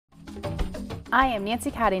I am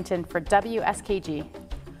Nancy Coddington for WSKG.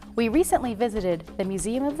 We recently visited the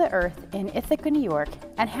Museum of the Earth in Ithaca, New York,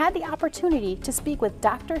 and had the opportunity to speak with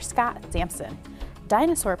Dr. Scott Sampson,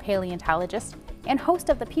 dinosaur paleontologist and host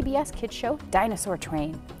of the PBS Kids show Dinosaur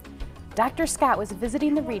Train. Dr. Scott was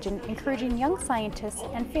visiting the region, encouraging young scientists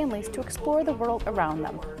and families to explore the world around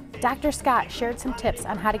them. Dr. Scott shared some tips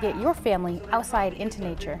on how to get your family outside into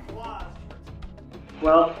nature.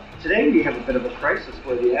 Well, today we have a bit of a crisis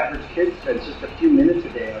where the average kid spends just a few minutes a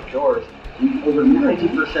day outdoors, over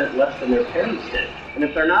 90% less than their parents did. And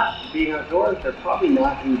if they're not being outdoors, they're probably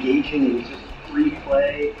not engaging in just free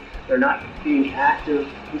play, they're not being active.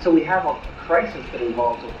 And so we have a crisis that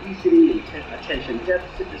involves obesity, attention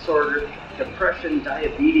deficit disorder, depression,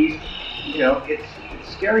 diabetes. You know, it's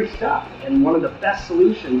scary stuff. And one of the best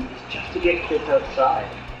solutions is just to get kids outside.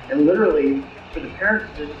 And literally, for the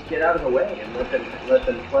parents to just get out of the way and let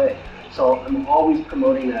them play. So I'm always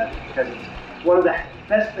promoting that because it's one of the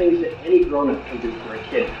best things that any grown-up can do for a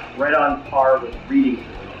kid, right on par with reading to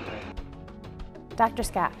them. Dr.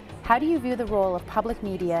 Scott, how do you view the role of public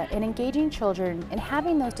media in engaging children and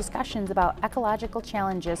having those discussions about ecological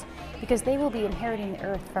challenges because they will be inheriting the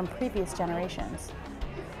earth from previous generations?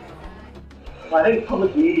 Well, I think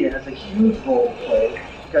public media has a huge role to play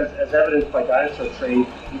because, as evidenced by Dinosaur Train,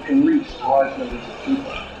 you can reach large numbers of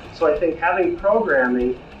people. So I think having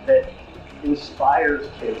programming that inspires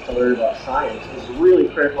kids to learn about science is really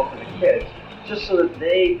critical for the kids, just so that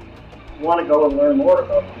they want to go and learn more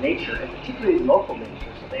about nature, and particularly local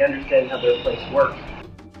nature, so they understand how their place works.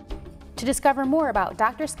 To discover more about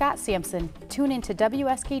Dr. Scott Sampson, tune into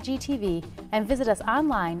WSKG TV and visit us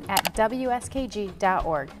online at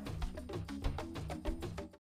WSKG.org.